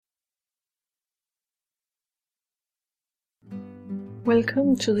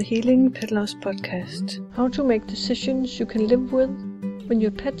Welcome to the Healing Pet Loss Podcast. How to make decisions you can live with when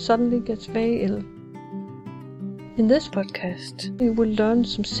your pet suddenly gets very ill. In this podcast, you will learn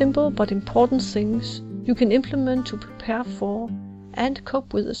some simple but important things you can implement to prepare for and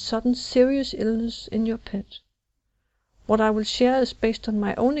cope with a sudden serious illness in your pet. What I will share is based on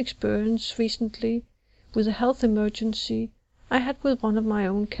my own experience recently with a health emergency I had with one of my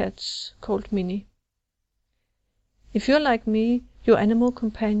own cats called Minnie. If you're like me, your animal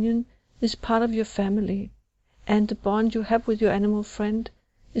companion is part of your family, and the bond you have with your animal friend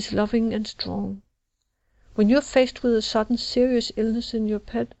is loving and strong. When you're faced with a sudden serious illness in your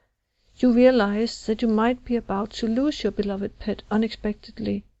pet, you realize that you might be about to lose your beloved pet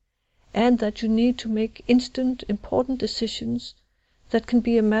unexpectedly, and that you need to make instant, important decisions that can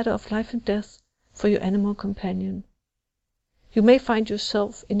be a matter of life and death for your animal companion. You may find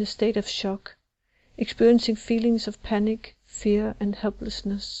yourself in a state of shock, experiencing feelings of panic, fear, and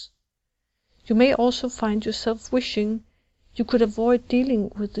helplessness. You may also find yourself wishing you could avoid dealing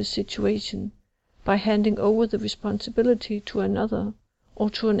with this situation by handing over the responsibility to another or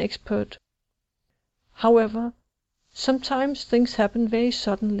to an expert. However, sometimes things happen very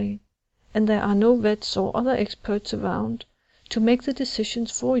suddenly, and there are no vets or other experts around to make the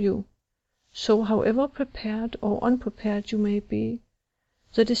decisions for you. So however prepared or unprepared you may be,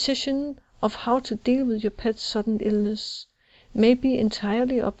 the decision of how to deal with your pet's sudden illness may be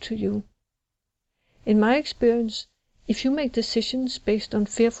entirely up to you. In my experience, if you make decisions based on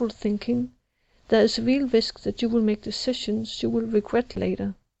fearful thinking, there is a real risk that you will make decisions you will regret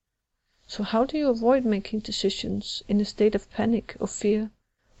later. So how do you avoid making decisions in a state of panic or fear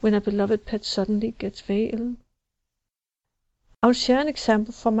when a beloved pet suddenly gets very ill? I'll share an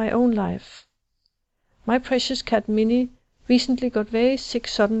example from my own life. My precious cat Minnie recently got very sick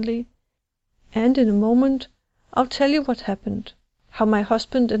suddenly, and in a moment I'll tell you what happened, how my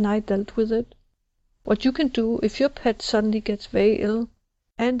husband and I dealt with it, what you can do if your pet suddenly gets very ill,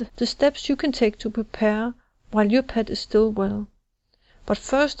 and the steps you can take to prepare while your pet is still well. But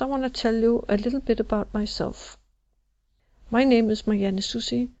first I want to tell you a little bit about myself. My name is Marianne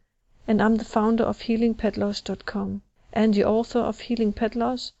Susi, and I'm the founder of HealingPetLoss.com and the author of Healing Pet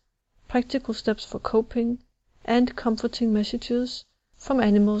Loss, Practical Steps for Coping, and Comforting Messages from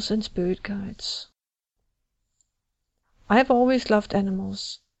Animals and Spirit Guides. I have always loved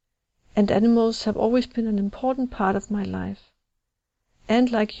animals, and animals have always been an important part of my life.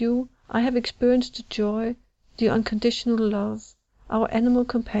 And like you, I have experienced the joy, the unconditional love our animal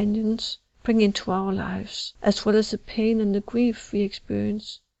companions bring into our lives, as well as the pain and the grief we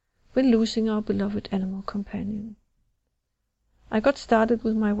experience when losing our beloved animal companion. I got started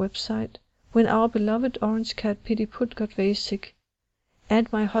with my website when our beloved orange cat Pidiput got very sick,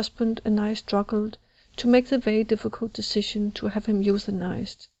 and my husband and I struggled to make the very difficult decision to have him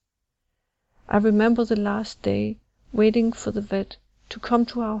euthanized. I remember the last day waiting for the vet to come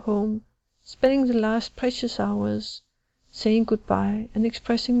to our home, spending the last precious hours saying goodbye and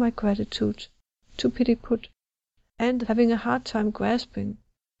expressing my gratitude to Pidiput, and having a hard time grasping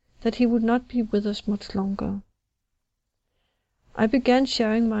that he would not be with us much longer. I began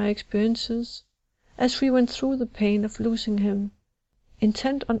sharing my experiences as we went through the pain of losing him,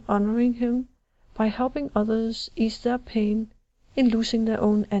 intent on honoring him by helping others ease their pain in losing their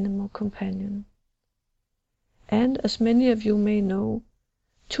own animal companion. And as many of you may know,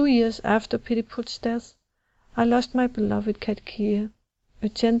 2 years after Pidiput's death, I lost my beloved cat Kia, a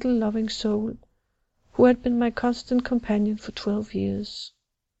gentle, loving soul who had been my constant companion for 12 years.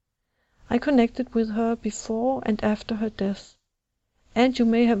 I connected with her before and after her death, and you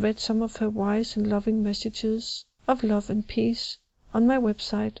may have read some of her wise and loving messages of love and peace on my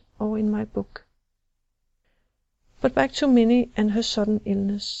website or in my book. But back to Minnie and her sudden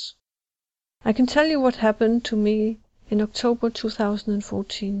illness. I can tell you what happened to me in October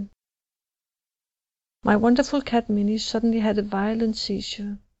 2014. My wonderful cat Minnie suddenly had a violent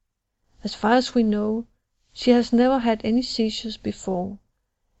seizure. As far as we know, she has never had any seizures before,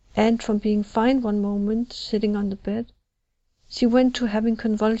 and from being fine one moment sitting on the bed, she went to having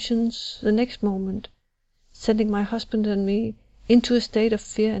convulsions the next moment, sending my husband and me into a state of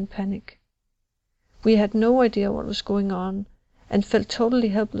fear and panic. We had no idea what was going on, and felt totally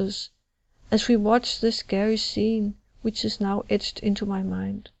helpless as we watched this scary scene which is now etched into my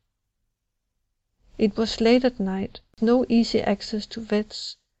mind. It was late at night, no easy access to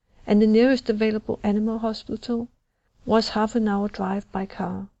vets, and the nearest available animal hospital was half an hour drive by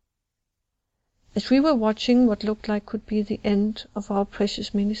car. As we were watching what looked like could be the end of our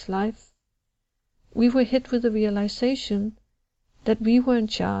precious Minnie's life, we were hit with the realization that we were in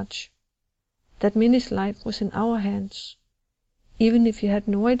charge, that Minnie's life was in our hands, even if he had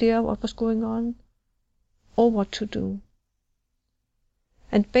no idea what was going on or what to do.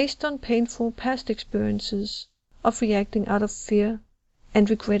 And based on painful past experiences of reacting out of fear and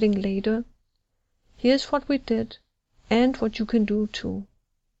regretting later, here's what we did and what you can do too.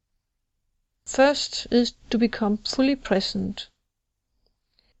 First is to become fully present.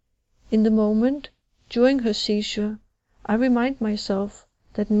 In the moment, during her seizure, I remind myself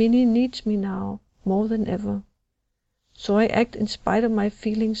that Minnie needs me now more than ever. So I act in spite of my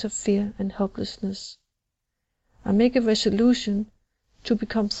feelings of fear and helplessness. I make a resolution to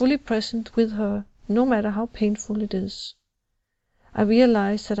become fully present with her, no matter how painful it is. I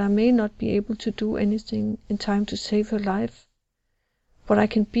realize that I may not be able to do anything in time to save her life, but I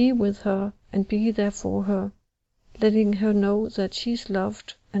can be with her and be there for her, letting her know that she's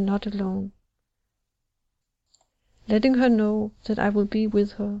loved and not alone. Letting her know that I will be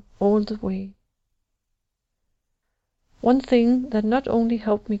with her all the way. One thing that not only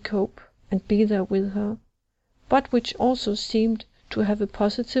helped me cope and be there with her, but which also seemed to have a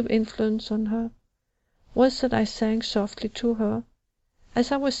positive influence on her, was that I sang softly to her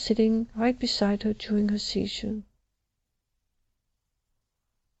as I was sitting right beside her during her seizure.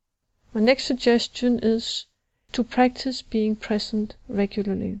 My next suggestion is to practice being present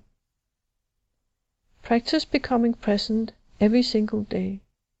regularly. Practice becoming present every single day,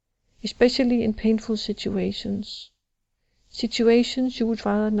 especially in painful situations. Situations you would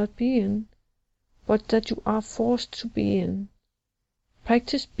rather not be in, but that you are forced to be in.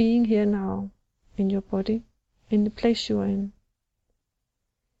 Practice being here now, in your body, in the place you are in.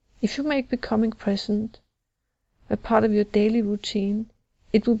 If you make becoming present a part of your daily routine,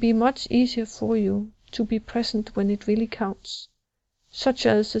 it will be much easier for you to be present when it really counts, such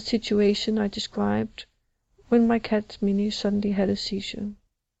as the situation I described when my cat Minnie suddenly had a seizure.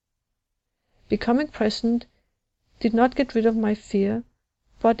 Becoming present did not get rid of my fear,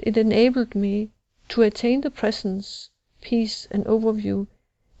 but it enabled me to attain the presence, peace, and overview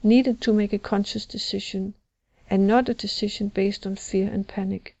needed to make a conscious decision, and not a decision based on fear and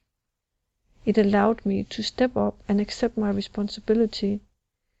panic. It allowed me to step up and accept my responsibility,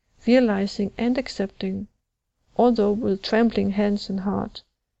 realizing and accepting, although with trembling hands and heart,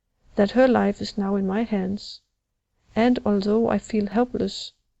 that her life is now in my hands, and although I feel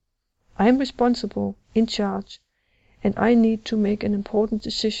helpless, I am responsible, in charge, and I need to make an important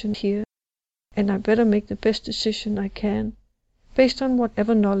decision here, and I better make the best decision I can, based on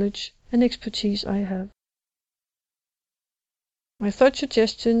whatever knowledge and expertise I have. My third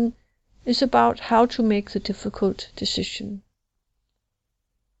suggestion is about how to make the difficult decision.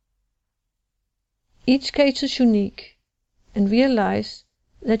 Each case is unique, and realize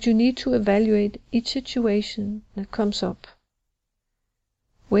that you need to evaluate each situation that comes up.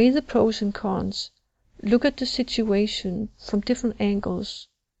 Weigh the pros and cons, look at the situation from different angles.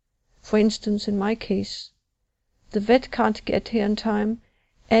 For instance, in my case, the vet can't get here in time,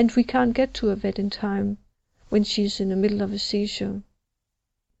 and we can't get to a vet in time when she's in the middle of a seizure.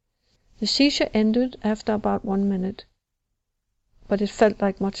 The seizure ended after about 1 minute, but it felt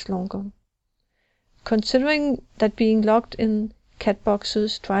like much longer. Considering that being locked in cat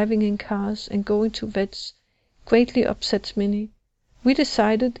boxes, driving in cars, and going to vets greatly upsets Minnie, we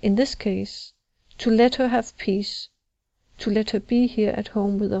decided in this case to let her have peace, to let her be here at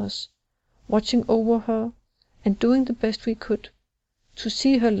home with us, watching over her and doing the best we could to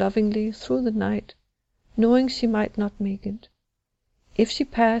see her lovingly through the night, knowing she might not make it. If she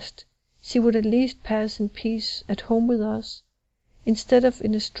passed, she would at least pass in peace at home with us, instead of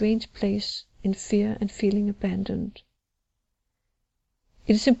in a strange place in fear and feeling abandoned.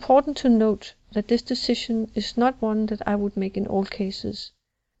 It is important to note that this decision is not one that I would make in all cases,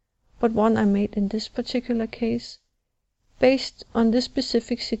 but one I made in this particular case, based on this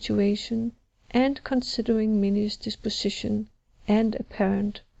specific situation and considering Minnie's disposition and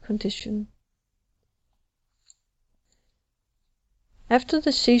apparent condition. After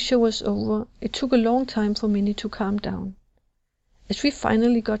the seizure was over, it took a long time for Minnie to calm down. As we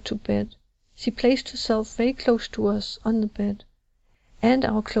finally got to bed, she placed herself very close to us on the bed, and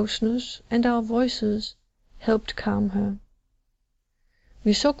our closeness and our voices helped calm her.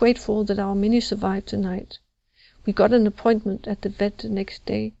 We are so grateful that our Minnie survived the night. We got an appointment at the vet the next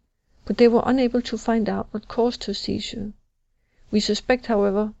day, but they were unable to find out what caused her seizure. We suspect,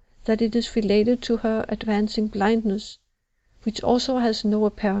 however, that it is related to her advancing blindness, which also has no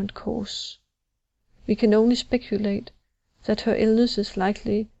apparent cause. We can only speculate that her illness is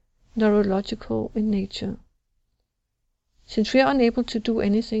likely neurological in nature. Since we are unable to do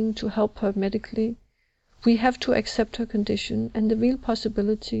anything to help her medically, we have to accept her condition and the real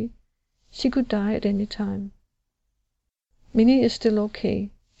possibility she could die at any time. Minnie is still okay.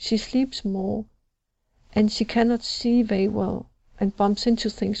 She sleeps more, and she cannot see very well and bumps into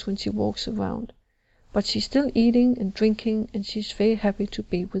things when she walks around. But she's still eating and drinking, and she's very happy to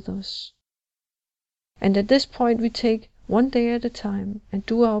be with us. And at this point we take one day at a time and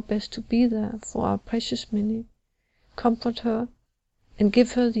do our best to be there for our precious Minnie, comfort her, and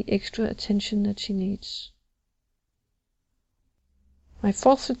give her the extra attention that she needs. My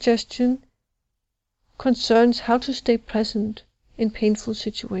fourth suggestion concerns how to stay present in painful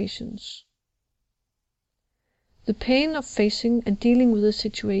situations. The pain of facing and dealing with a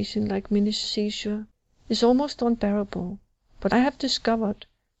situation like Minnie's seizure is almost unbearable, but I have discovered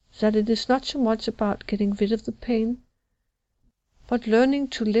that it is not so much about getting rid of the pain, but learning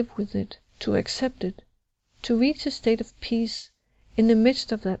to live with it, to accept it, to reach a state of peace in the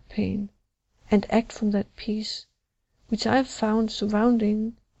midst of that pain, and act from that peace, which I have found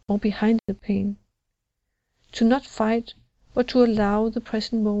surrounding or behind the pain. To not fight, but to allow the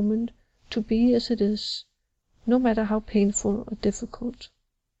present moment to be as it is, no matter how painful or difficult.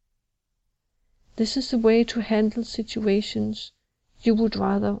 This is the way to handle situations you would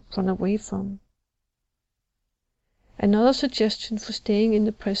rather run away from. Another suggestion for staying in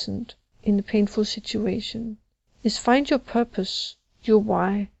the present in a painful situation is find your purpose, your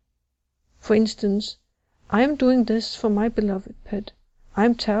why. For instance, I am doing this for my beloved pet. I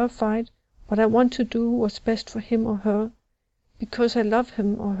am terrified, but I want to do what's best for him or her because I love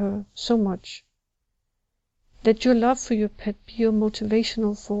him or her so much. Let your love for your pet be your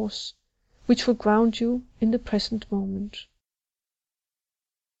motivational force, which will ground you in the present moment.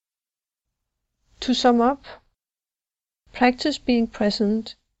 To sum up, practice being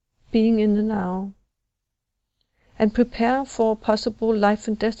present, being in the now, and prepare for a possible life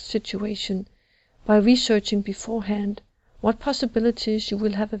and death situation by researching beforehand what possibilities you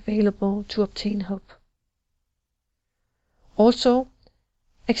will have available to obtain help. Also,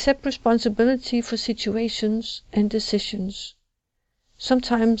 accept responsibility for situations and decisions.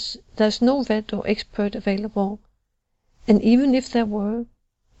 Sometimes there's no vet or expert available, and even if there were,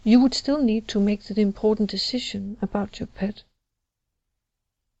 you would still need to make the important decision about your pet.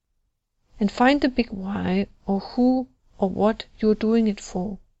 And find the big why, or who or what you're doing it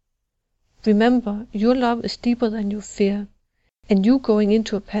for. Remember, your love is deeper than your fear, and you going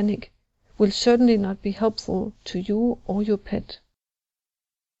into a panic will certainly not be helpful to you or your pet.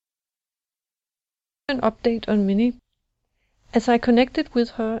 An update on Minnie. As I connected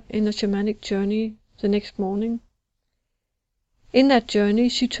with her in a shamanic journey the next morning, in that journey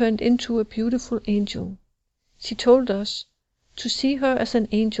she turned into a beautiful angel. She told us to see her as an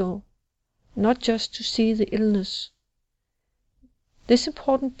angel, not just to see the illness. This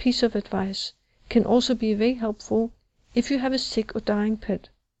important piece of advice can also be very helpful if you have a sick or dying pet.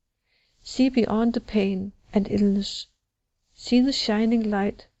 See beyond the pain and illness. See the shining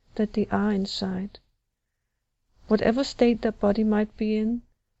light that they are inside. Whatever state their body might be in,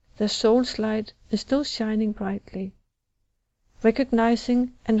 their soul's light is still shining brightly.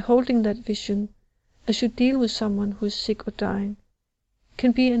 Recognizing and holding that vision as you deal with someone who is sick or dying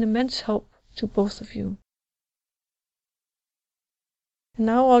can be an immense help to both of you. And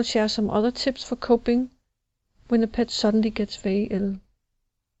now I'll share some other tips for coping when a pet suddenly gets very ill.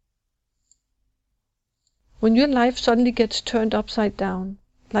 When your life suddenly gets turned upside down,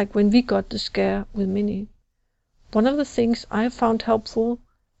 like when we got the scare with Minnie, one of the things I have found helpful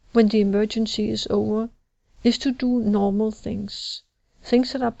when the emergency is over is to do normal things,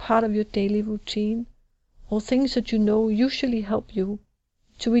 things that are part of your daily routine, or things that you know usually help you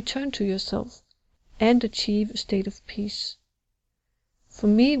to return to yourself and achieve a state of peace. For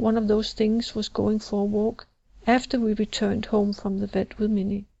me, one of those things was going for a walk after we returned home from the vet with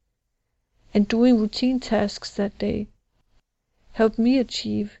Minnie, and doing routine tasks that day helped me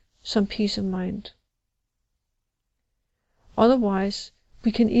achieve some peace of mind. Otherwise,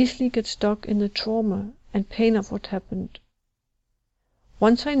 we can easily get stuck in the trauma and pain of what happened.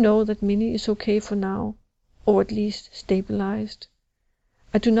 Once I know that Minnie is okay for now, or at least stabilized,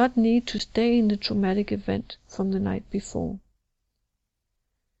 I do not need to stay in the traumatic event from the night before.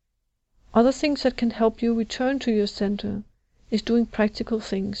 Other things that can help you return to your center is doing practical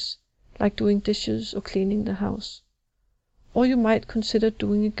things, like doing dishes or cleaning the house. Or you might consider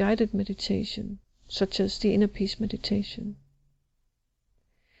doing a guided meditation, such as the Inner Peace meditation.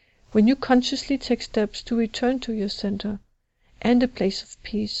 When you consciously take steps to return to your center and a place of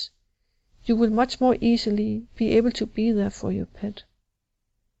peace, you will much more easily be able to be there for your pet.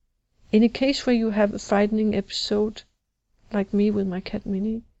 In a case where you have a frightening episode, like me with my cat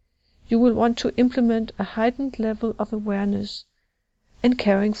Minnie, you will want to implement a heightened level of awareness and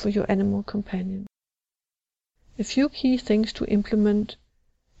caring for your animal companion. a few key things to implement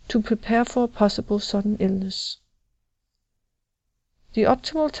to prepare for a possible sudden illness. The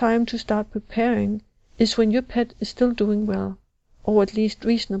optimal time to start preparing is when your pet is still doing well, or at least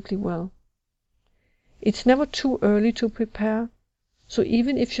reasonably well. It's never too early to prepare, so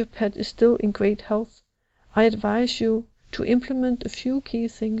even if your pet is still in great health, I advise you to implement a few key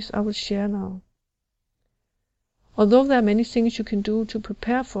things I will share now. Although there are many things you can do to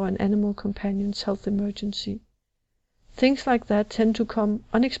prepare for an animal companion's health emergency, things like that tend to come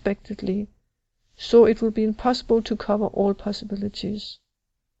unexpectedly, so it will be impossible to cover all possibilities.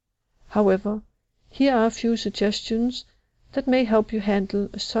 However, here are a few suggestions that may help you handle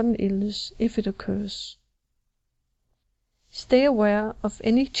a sudden illness if it occurs. Stay aware of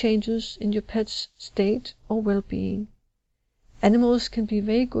any changes in your pet's state or well-being. Animals can be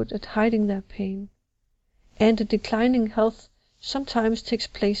very good at hiding their pain, and a declining health sometimes takes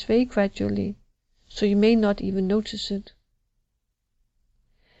place very gradually, so you may not even notice it.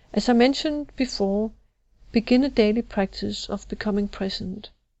 As I mentioned before, begin a daily practice of becoming present.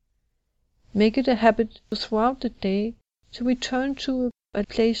 Make it a habit throughout the day to return to a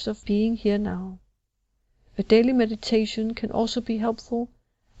place of being here now. A daily meditation can also be helpful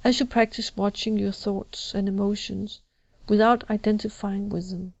as you practice watching your thoughts and emotions without identifying with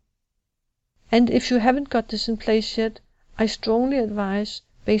them. And if you haven't got this in place yet, I strongly advise,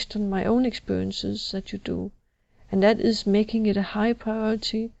 based on my own experiences, that you do, and that is making it a high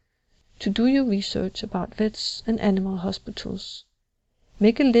priority to do your research about vets and animal hospitals.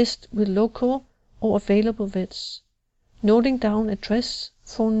 Make a list with local or available vets, noting down address,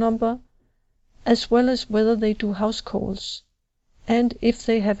 phone number, as well as whether they do house calls, and if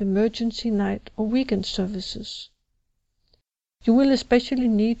they have emergency night or weekend services. You will especially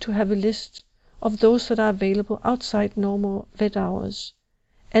need to have a list of those that are available outside normal vet hours,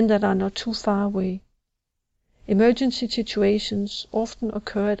 and that are not too far away. Emergency situations often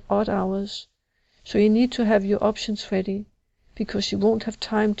occur at odd hours, so you need to have your options ready, because you won't have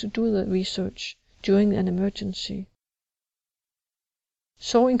time to do the research during an emergency.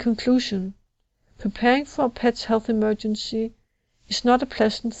 So in conclusion, preparing for a pet's health emergency is not a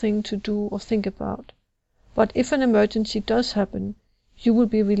pleasant thing to do or think about, but if an emergency does happen, you will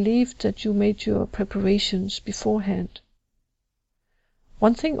be relieved that you made your preparations beforehand.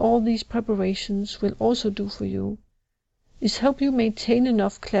 One thing all these preparations will also do for you is help you maintain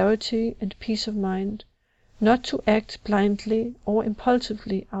enough clarity and peace of mind not to act blindly or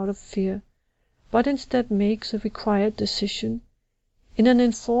impulsively out of fear, but instead make the required decision in an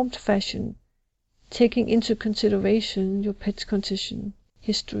informed fashion, taking into consideration your pet's condition,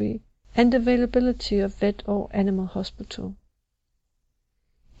 history, and availability of vet or animal hospital.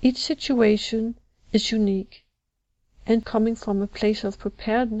 Each situation is unique, and coming from a place of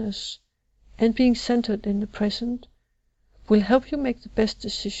preparedness and being centered in the present will help you make the best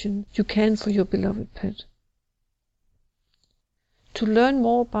decision you can for your beloved pet. To learn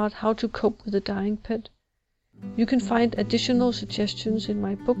more about how to cope with a dying pet, you can find additional suggestions in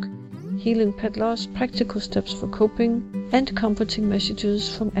my book, Healing Pet Loss: Practical Steps for Coping, and Comforting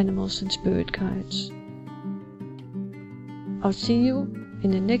Messages from Animals and Spirit Guides. I'll see you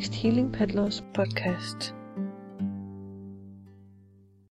in the next Healing Pet Loss podcast.